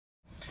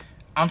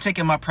I'm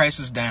taking my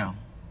prices down.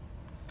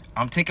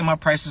 I'm taking my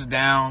prices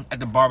down at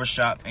the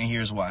barbershop, and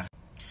here's why.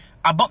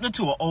 I bumped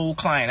into an old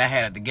client I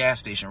had at the gas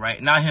station,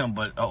 right? Not him,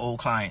 but an old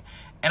client.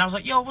 And I was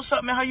like, yo, what's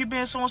up, man? How you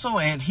been, so-and-so?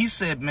 And he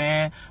said,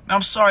 man,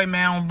 I'm sorry,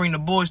 man, I don't bring the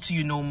boys to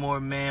you no more,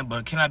 man.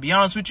 But can I be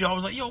honest with you? I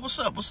was like, yo, what's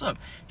up?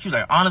 He was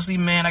like, honestly,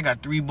 man, I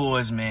got 3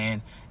 boys,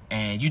 man.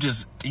 And you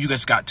just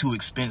got too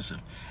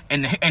expensive.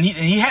 And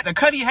he had, the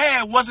cut he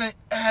had wasn't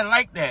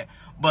like that.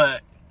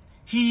 But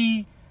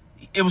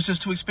it was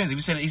just too expensive.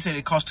 He said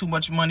it cost too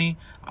much money.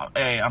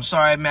 Hey, I'm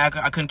sorry, man.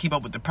 I couldn't keep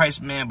up with the price,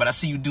 man. But I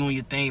see you doing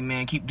your thing,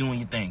 man. Keep doing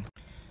your thing.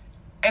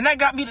 And that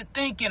got me to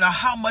thinking of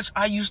how much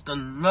I used to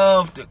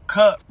love the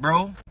cut,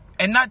 bro.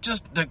 And not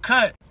just the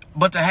cut,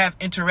 but to have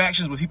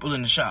interactions with people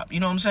in the shop. You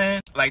know what I'm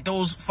saying? Like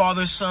those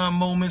father-son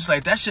moments,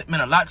 like that shit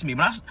meant a lot to me.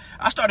 When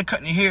I started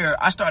cutting hair,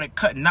 I started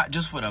cutting not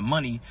just for the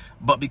money,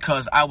 but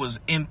because I was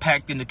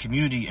impacting the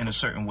community in a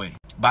certain way.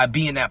 By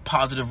being that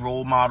positive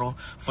role model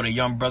for the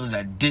young brothers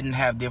that didn't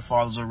have their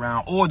fathers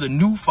around, or the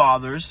new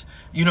fathers,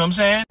 you know what I'm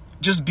saying?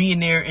 Just being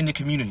there in the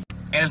community.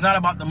 And it's not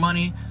about the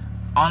money.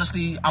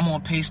 Honestly, I'm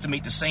on pace to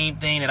make the same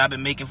thing that I've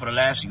been making for the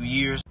last few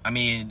years. I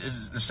mean,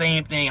 it's the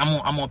same thing.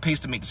 I'm on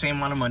pace to make the same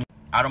amount of money.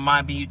 I don't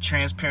mind being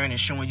transparent and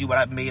showing you what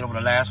I've made over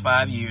the last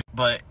 5 years.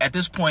 But at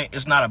this point,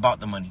 it's not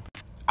about the money.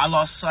 I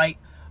lost sight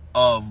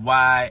of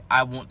why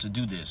I want to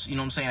do this. You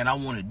know what I'm saying? And I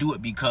want to do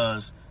it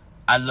because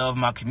I love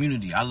my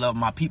community. I love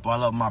my people. I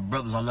love my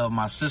brothers. I love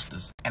my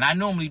sisters. And I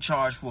normally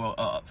charge for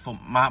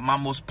my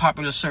most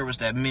popular service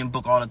that men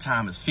book all the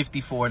time is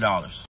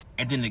 $54.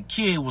 And then the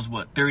kid was,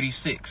 what,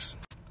 $36.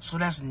 So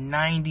that's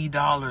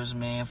 $90,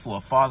 man, for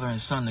a father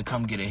and son to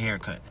come get a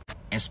haircut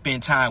and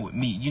spend time with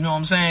me. You know what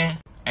I'm saying?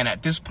 And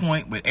at this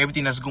point, with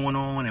everything that's going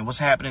on and what's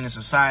happening in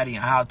society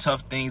and how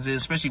tough things is,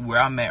 especially where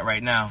I'm at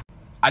right now,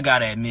 I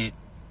gotta admit,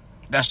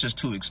 that's just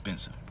too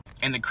expensive.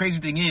 And the crazy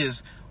thing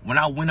is, when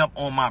I went up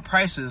on my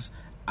prices,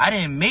 I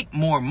didn't make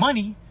more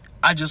money.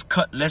 I just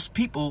cut less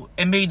people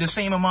and made the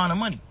same amount of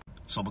money.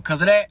 So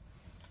because of that,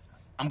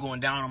 I'm going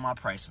down on my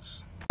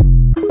prices.